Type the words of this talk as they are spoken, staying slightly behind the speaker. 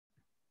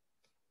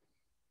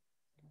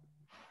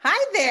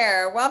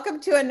there. Welcome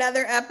to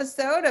another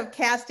episode of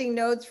Casting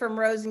Notes from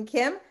Rose and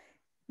Kim.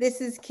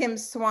 This is Kim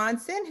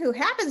Swanson, who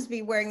happens to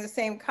be wearing the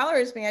same color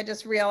as me. I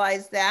just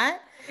realized that.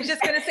 I was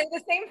just going to say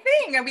the same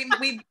thing. I mean,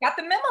 we got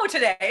the memo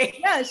today.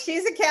 Yeah,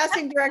 she's a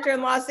casting director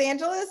in Los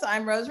Angeles.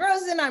 I'm Rose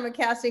Rosen. I'm a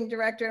casting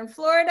director in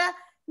Florida.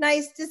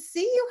 Nice to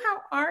see you. How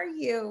are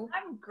you?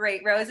 I'm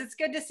great, Rose. It's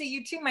good to see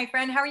you too, my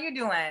friend. How are you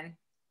doing?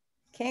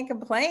 Can't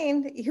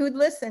complain. Who'd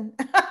listen?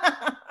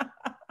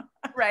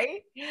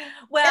 Right?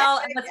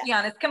 Well, let's be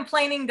honest,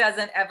 complaining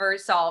doesn't ever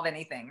solve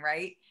anything,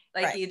 right?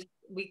 Like right.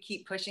 We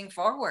keep pushing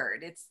forward.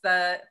 It's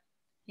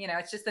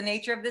it's just the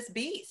nature of this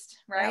beast,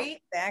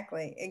 right?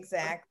 Exactly.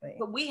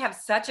 But we have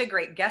such a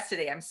great guest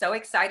today. I'm so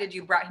excited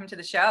you brought him to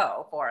the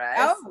show for us.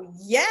 Oh,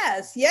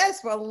 yes.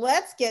 Well,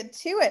 let's get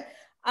to it.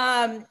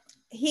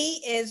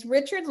 He is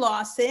Richard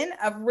Lawson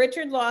of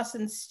Richard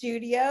Lawson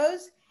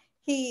Studios.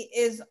 He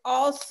is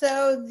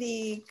also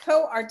the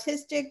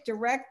co-artistic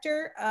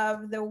director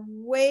of the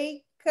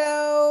WACO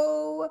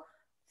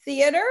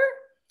Theater.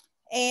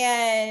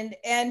 And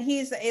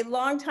he's a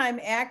longtime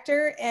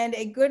actor and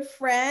a good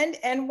friend.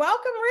 And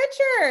welcome,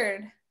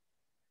 Richard.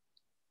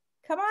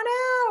 Come on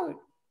out.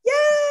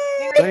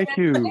 Yay! Thank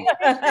you.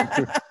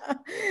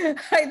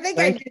 I think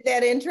I did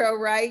that intro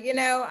right. You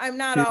know, I'm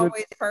not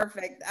always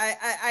perfect.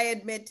 I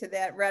admit to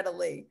that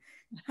readily.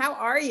 How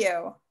are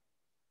you?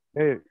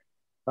 Hey,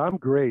 I'm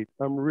great.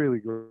 I'm really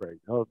great.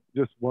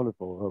 Just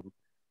wonderful.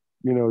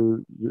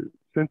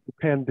 Since the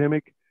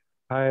pandemic,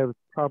 I have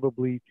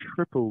probably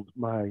tripled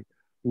my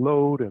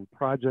load and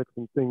projects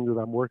and things that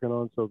I'm working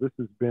on. So this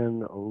has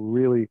been a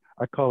really,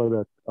 I call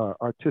it a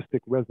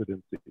artistic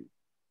residency.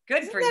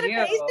 Good Isn't for that you.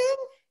 Amazing?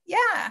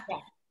 Yeah.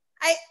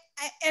 I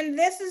and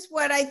this is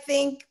what I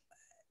think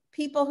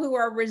people who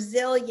are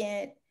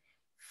resilient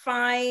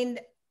find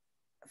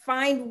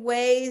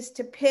ways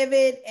to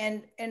pivot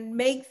and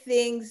make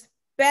things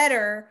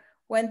better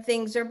when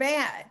things are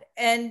bad.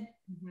 And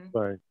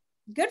right.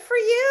 Good for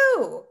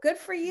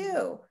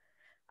you.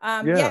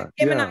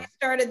 Kim and I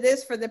started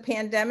this for the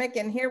pandemic,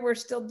 and here we're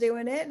still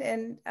doing it.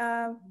 And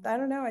I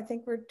don't know, I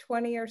think we're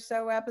 20 or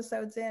so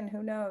episodes in,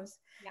 who knows?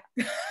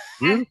 Yeah.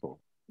 Beautiful.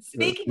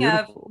 Speaking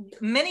of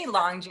mini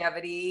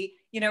longevity,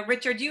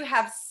 Richard, you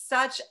have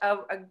such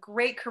a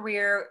great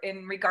career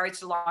in regards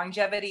to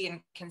longevity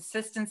and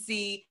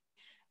consistency.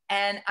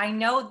 And I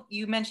know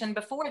you mentioned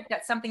before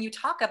that's something you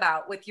talk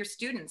about with your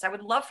students. I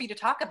would love for you to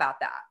talk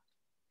about that.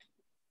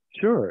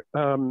 Sure.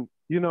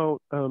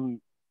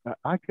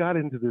 I got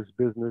into this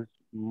business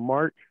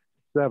March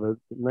 7th,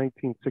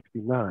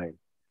 1969.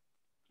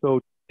 So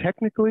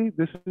technically,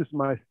 this is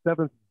my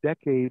 7th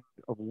decade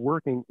of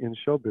working in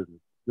show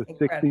business. The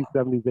Incredible.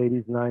 60s, 70s,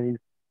 80s, 90s,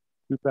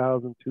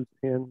 2000,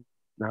 2010,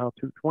 now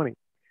 2020.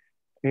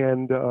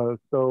 And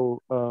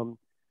so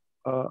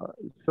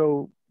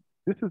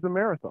this is a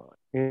marathon.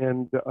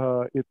 And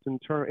it's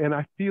and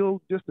I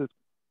feel just as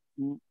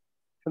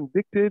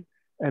convicted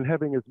and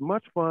having as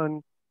much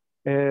fun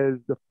as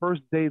the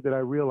first day that I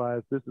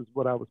realized this is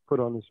what I was put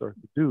on this earth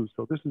to do.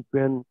 So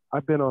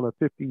I've been on a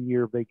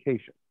 50-year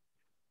vacation.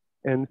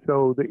 And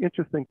so the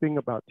interesting thing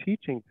about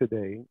teaching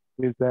today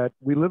is that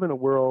we live in a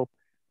world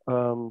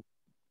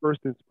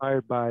first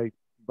inspired by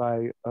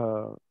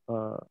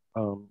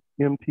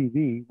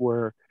MTV,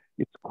 where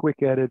it's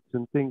quick edits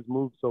and things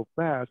move so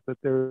fast that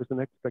there's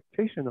an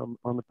expectation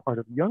on the part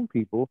of young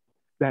people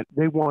that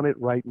they want it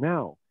right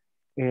now.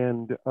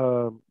 And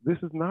this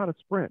is not a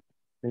sprint.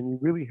 And you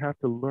really have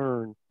to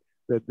learn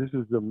that this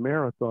is a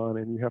marathon,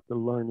 and you have to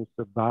learn to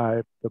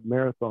survive the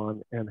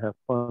marathon and have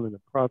fun in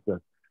the process.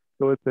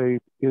 So it's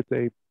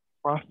a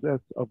process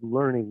of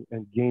learning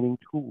and gaining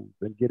tools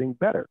and getting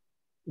better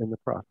in the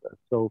process.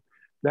 So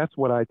that's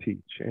what I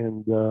teach,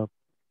 and the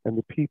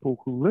people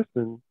who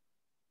listen,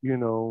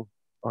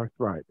 are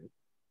thriving.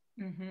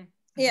 Mm-hmm.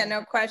 Yeah,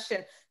 no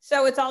question.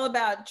 So it's all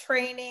about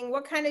training.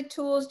 What kind of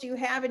tools do you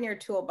have in your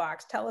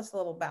toolbox? Tell us a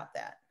little about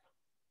that.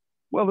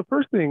 Well, the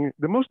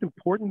most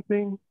important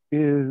thing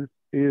is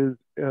you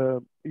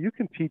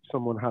can teach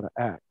someone how to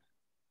act,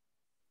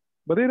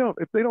 but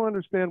if they don't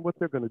understand what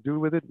they're going to do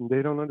with it, and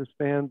they don't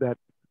understand that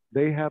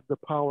they have the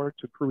power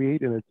to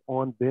create and it's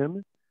on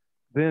them,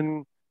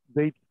 then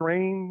they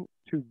train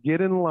to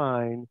get in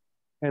line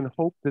and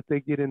hope that they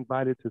get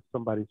invited to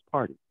somebody's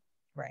party.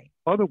 Right.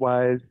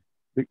 Otherwise,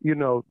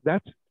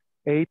 that's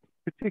a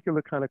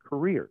particular kind of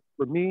career.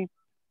 For me,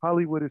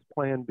 Hollywood is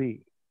plan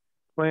B.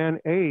 Plan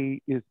A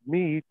is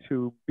me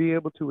to be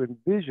able to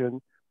envision,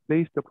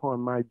 based upon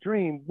my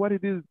dream, what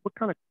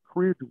kind of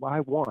career do I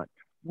want?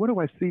 What do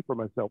I see for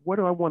myself? What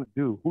do I want to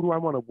do? Who do I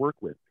want to work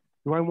with?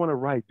 Do I want to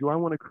write? Do I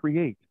want to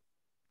create?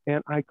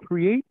 And I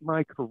create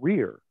my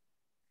career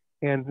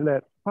and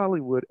let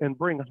Hollywood, and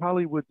bring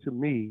Hollywood to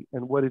me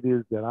and what it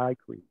is that I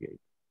create,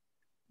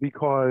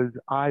 because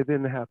I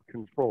then have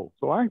control.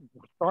 So I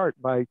start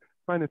by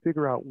trying to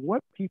figure out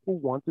what people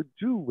want to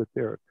do with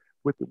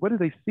what do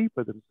they see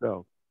for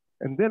themselves?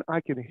 And then I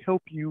can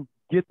help you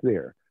get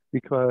there,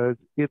 because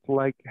it's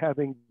like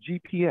having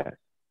GPS.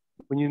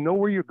 When you know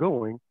where you're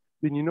going,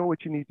 then you know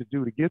what you need to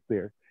do to get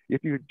there.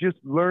 If you just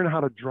learn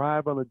how to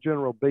drive on a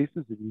general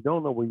basis, if you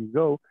don't know where you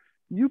go,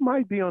 you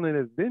might be on an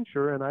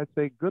adventure. And I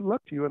say, good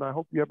luck to you. And I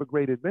hope you have a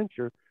great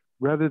adventure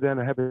rather than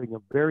having a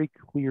very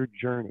clear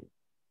journey.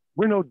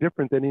 We're no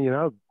different than any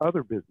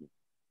other business.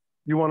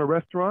 You want a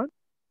restaurant?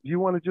 Do you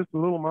want just a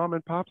little mom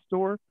and pop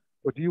store?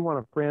 Or do you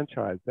want to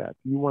franchise that?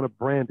 Do you want to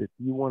brand it?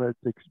 Do you want it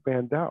to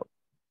expand out?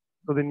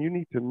 So then you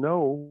need to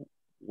know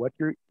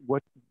the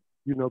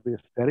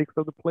aesthetics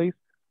of the place,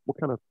 what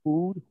kind of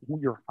food, who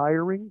you're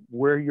hiring,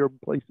 where your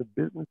place of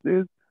business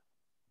is.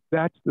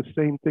 That's the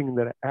same thing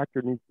that an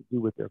actor needs to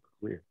do with their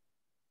career.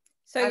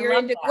 So you're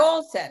into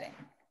goal setting.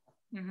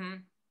 Mm-hmm.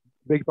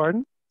 Beg your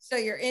pardon? So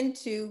you're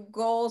into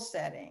goal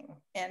setting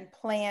and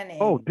planning.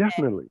 Oh,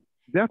 definitely.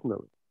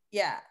 Definitely.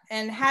 Yeah.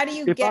 And how do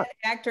you get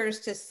actors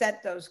to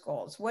set those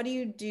goals? What do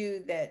you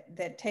do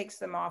that takes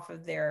them off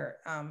of their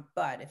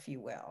butt, if you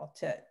will?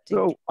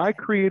 So I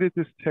created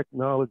this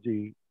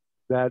technology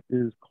that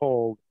is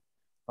called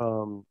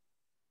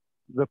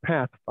the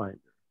Pathfinder.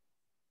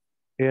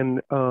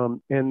 And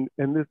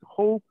this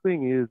whole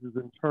thing is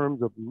in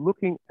terms of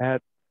looking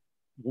at,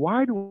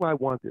 why do I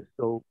want this?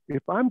 So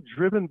if I'm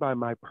driven by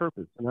my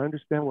purpose and I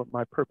understand what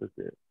my purpose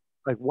is,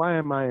 like, why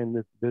am I in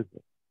this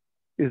business?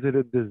 Is it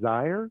a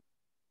desire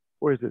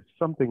or is it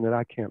something that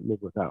I can't live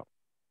without?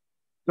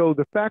 So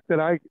the fact that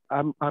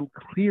I'm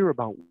clear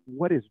about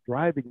what is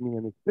driving me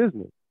in this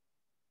business,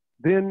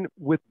 then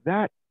with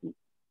that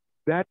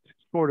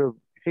sort of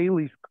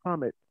Halley's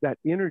Comet, that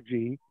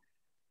energy,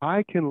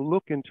 I can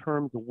look in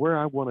terms of where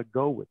I want to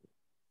go with it.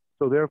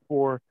 So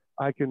therefore,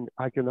 I can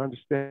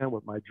understand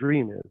what my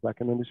dream is. I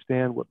can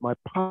understand what my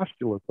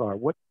postulates are.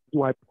 What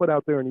do I put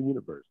out there in the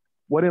universe?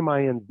 What am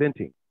I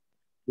inventing?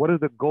 What are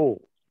the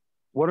goals?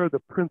 What are the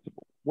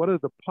principles? What are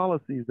the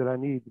policies that I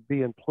need to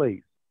be in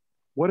place?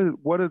 What's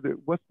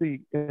the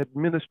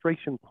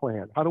administration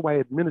plan? How do I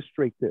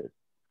administrate this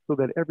so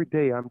that every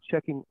day I'm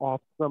checking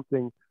off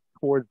something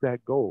towards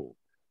that goal?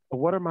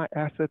 What are my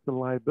assets and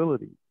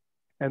liabilities?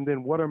 And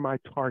then what are my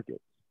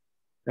targets?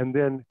 And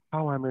then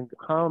how am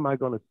I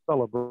going to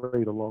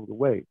celebrate along the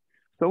way?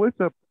 So it's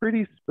a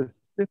pretty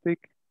specific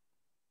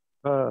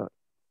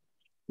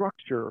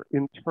structure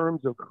in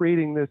terms of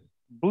creating this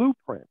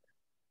blueprint,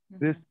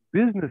 this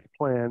business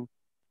plan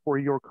for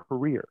your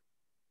career.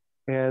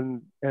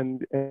 And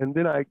then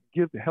I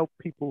help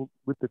people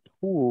with the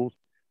tools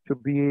to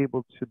be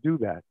able to do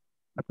that.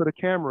 I put a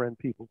camera in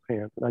people's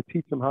hands and I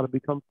teach them how to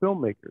become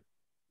filmmakers,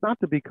 not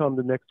to become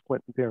the next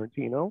Quentin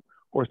Tarantino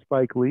or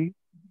Spike Lee,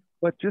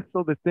 but just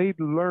so that they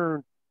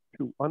learn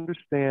to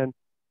understand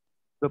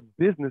the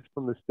business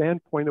from the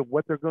standpoint of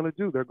what they're going to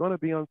do. They're going to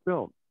be on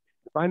film.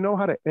 If I know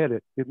how to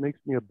edit, it makes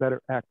me a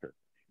better actor.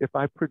 If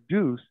I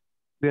produce,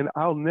 then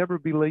I'll never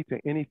be late to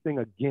anything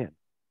again.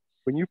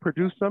 When you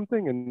produce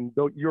something and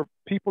your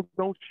people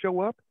don't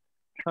show up,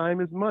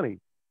 time is money.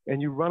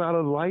 And you run out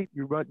of light,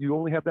 you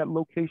only have that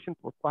location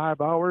for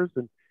 5 hours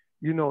and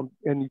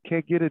you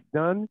can't get it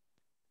done,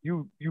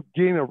 you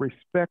gain a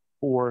respect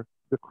for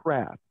the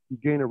craft. You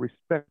gain a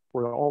respect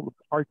for all the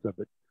parts of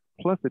it.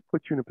 Plus, it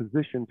puts you in a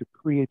position to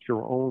create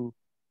your own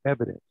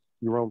evidence,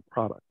 your own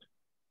product.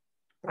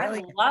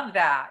 I love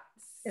that.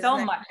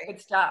 So much good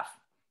stuff.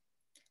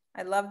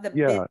 I love the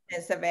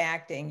business of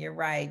acting. You're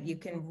right. You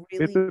can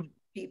really teach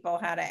people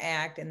how to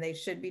act, and they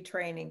should be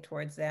training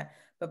towards that.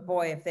 But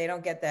boy, if they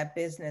don't get that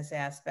business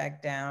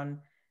aspect down,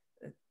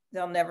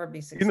 they'll never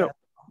be successful.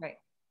 Right.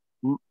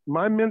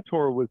 My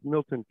mentor was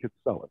Milton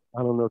Katselas.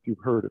 I don't know if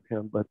you've heard of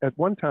him, but at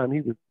one time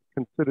he was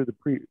considered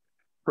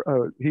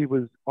he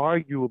was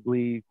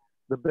arguably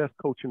the best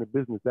coach in the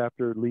business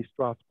after Lee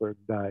Strasberg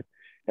died.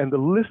 And the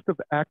list of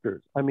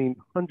actors, I mean,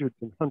 hundreds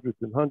and hundreds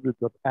and hundreds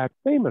of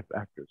famous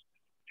actors,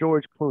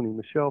 George Clooney,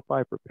 Michelle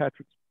Pfeiffer,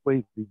 Patrick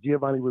Swayze,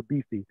 Giovanni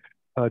Ribisi,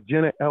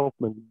 Jenna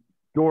Elfman,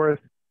 Doris,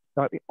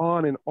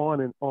 on and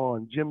on and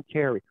on, Jim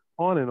Carrey,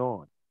 on and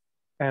on.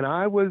 And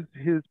I was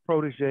his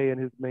protege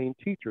and his main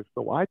teacher.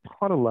 So I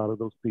taught a lot of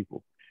those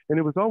people. And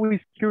it was always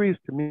curious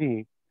to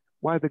me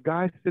why the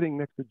guy sitting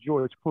next to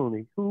George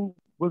Clooney, who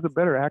was a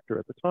better actor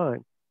at the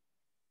time,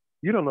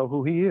 you don't know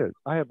who he is.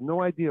 I have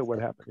no idea what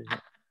happened to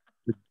him.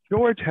 But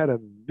George had a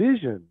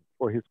vision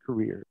for his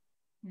career.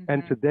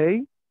 And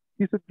today,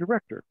 he's a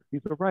director,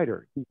 he's a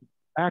writer, he's an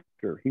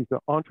actor, he's an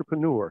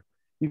entrepreneur,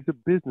 he's a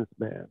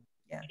businessman.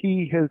 Yeah.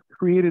 He has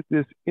created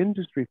this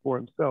industry for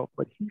himself,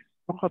 but he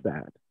saw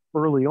that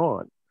early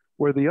on,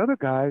 where the other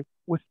guy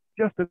was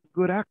just a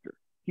good actor.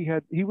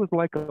 He was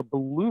like a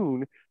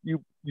balloon.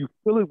 You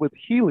fill it with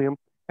helium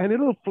and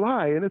it'll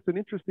fly, and it's an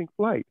interesting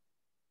flight,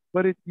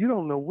 but you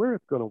don't know where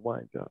it's going to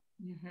wind up.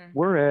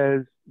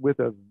 Whereas with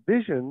a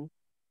vision,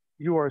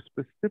 you are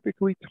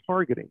specifically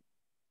targeting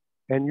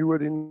and you are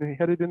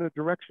headed in a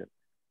direction,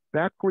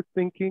 backward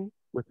thinking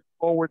with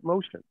forward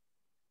motion.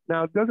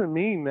 Now, it doesn't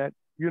mean that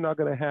you're not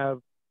going to have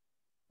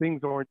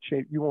things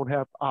you won't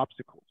have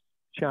obstacles,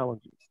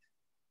 challenges.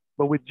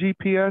 But with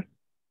GPS,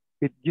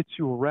 it gets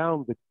you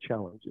around the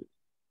challenges.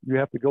 You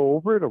have to go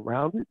over it,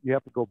 around it. You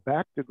have to go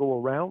back to go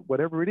around,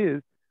 whatever it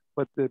is,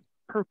 but the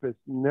purpose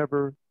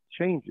never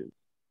changes.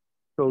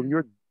 So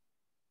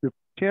the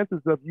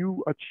chances of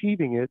you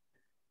achieving it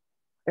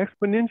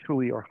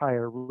exponentially are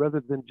higher,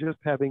 rather than just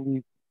having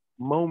these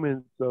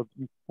moments of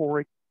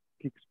euphoric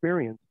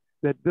experience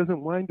that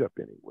doesn't wind up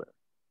anywhere.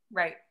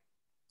 Right.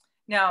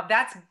 No,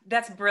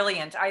 that's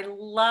brilliant. I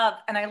love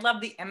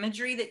the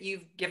imagery that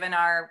you've given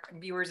our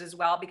viewers as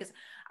well, because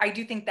I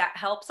do think that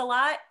helps a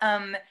lot.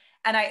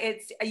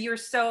 You're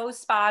so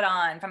spot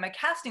on from a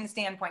casting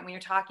standpoint when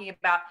you're talking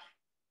about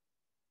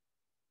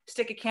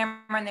stick a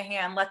camera in the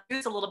hand, let's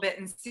use a little bit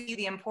and see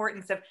the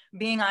importance of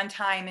being on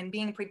time and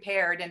being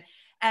prepared.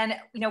 And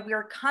you know,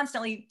 we're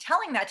constantly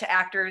telling that to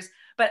actors,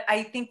 but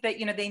I think that,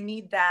 you know, they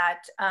need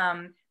that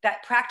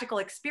that practical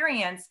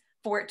experience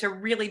for it to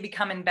really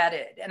become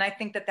embedded. And I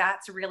think that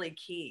that's really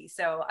key.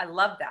 So I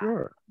love that.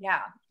 Sure.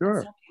 Yeah. Sure.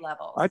 On so many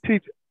levels. I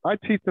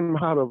teach them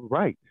how to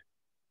write,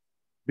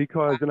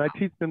 because, and I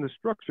teach them the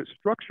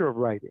structure of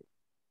writing.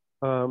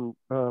 You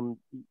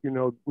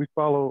know, we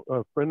follow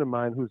a friend of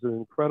mine who's an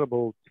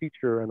incredible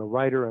teacher and a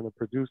writer and a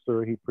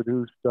producer. He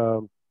produced,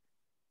 God,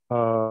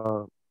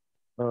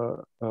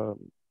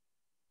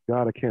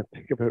 I can't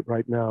think of it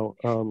right now.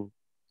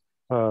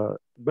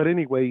 But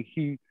anyway,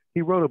 he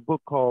wrote a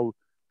book called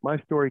My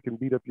Story Can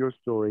Beat Up Your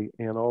Story,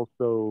 and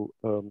also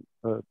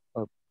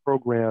a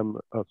program,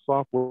 a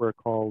software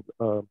called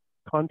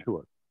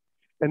Contour.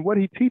 And what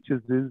he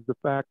teaches is the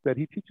fact that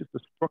he teaches the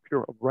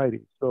structure of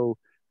writing, so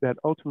that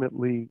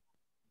ultimately,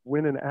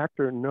 when an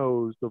actor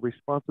knows the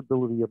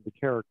responsibility of the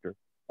character,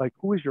 like,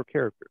 who is your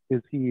character?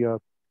 Is he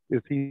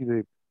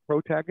the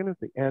protagonist,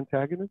 the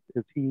antagonist?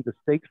 Is he the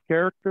stakes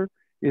character?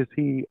 Is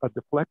he a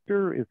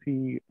deflector? Is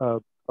he a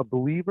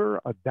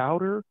believer, a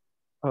doubter,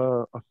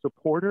 a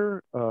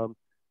supporter?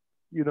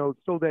 You know,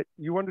 so that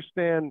you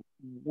understand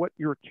what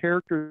your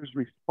character's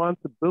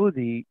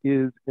responsibility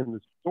is in the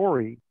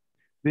story,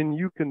 then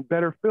you can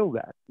better fill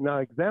that. Now,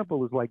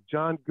 example is like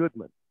John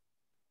Goodman.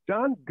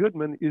 John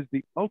Goodman is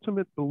the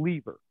ultimate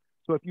believer.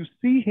 So if you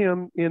see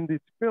him in these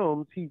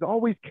films, he's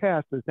always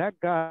cast as that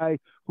guy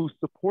who's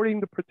supporting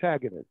the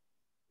protagonist.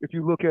 If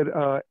you look at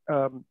the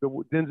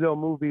Denzel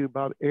movie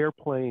about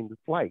airplane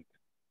flight,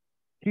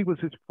 he was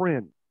his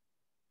friend.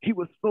 He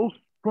was so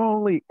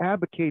strongly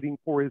advocating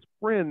for his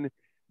friend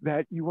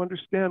that you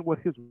understand what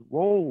his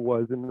role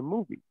was in the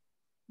movie.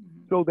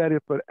 Mm-hmm. So that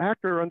if an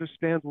actor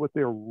understands what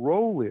their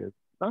role is,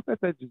 not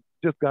that they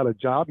just got a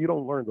job, you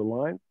don't learn the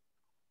lines.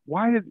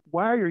 Why is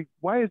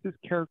this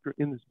character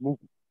in this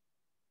movie?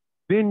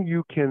 Then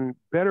you can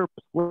better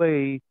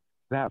play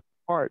that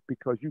part,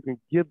 because you can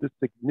give the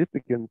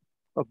significance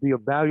of the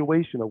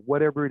evaluation of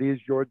whatever it is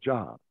your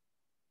job.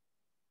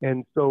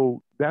 And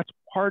so that's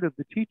part of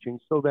the teaching,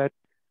 so that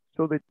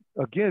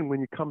again,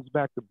 when it comes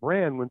back to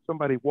brand, when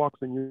somebody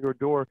walks in your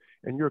door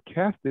and you're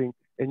casting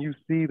and you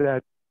see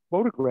that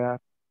photograph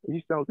and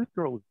you say, oh, this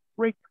girl is a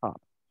great cop.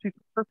 She's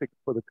perfect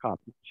for the cop.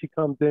 She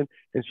comes in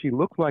and she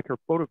looks like her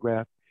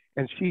photograph,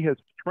 and she has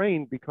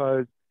trained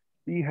because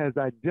she has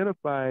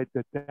identified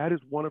that that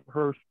is one of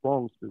her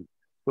strong suits.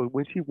 So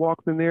when she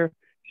walks in there,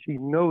 she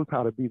knows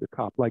how to be the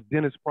cop. Like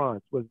Dennis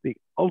Franz was the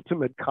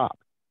ultimate cop.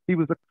 He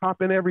was a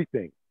cop in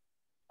everything.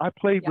 I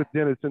played with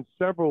Dennis in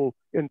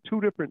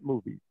 2 different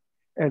movies.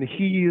 And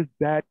he is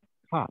that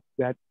cop,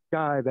 that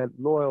guy, that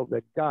loyal,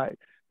 that guy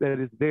that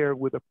is there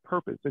with a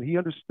purpose. And he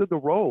understood the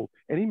role,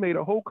 and he made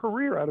a whole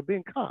career out of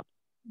being cop.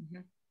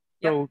 Mm-hmm.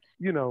 So,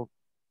 you know.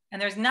 And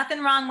there's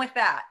nothing wrong with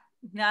that.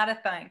 Not a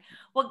thing.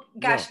 Well,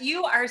 gosh,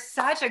 you are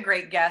such a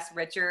great guest,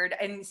 Richard,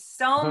 and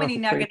so many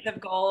nuggets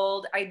of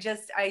gold. I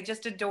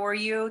just adore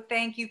you.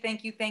 Thank you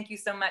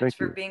so much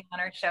for being on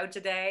our show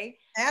today.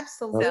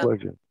 Absolutely. My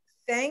pleasure.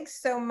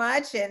 Thanks so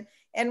much.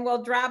 And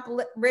we'll drop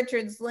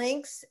Richard's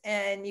links,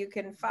 and you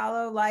can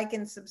follow, like,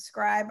 and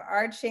subscribe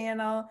our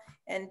channel,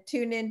 and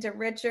tune in to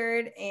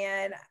Richard,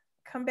 and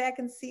come back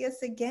and see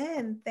us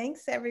again.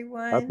 Thanks,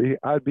 everyone.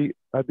 I'd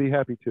be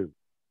happy to.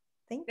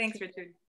 Thanks, Richard.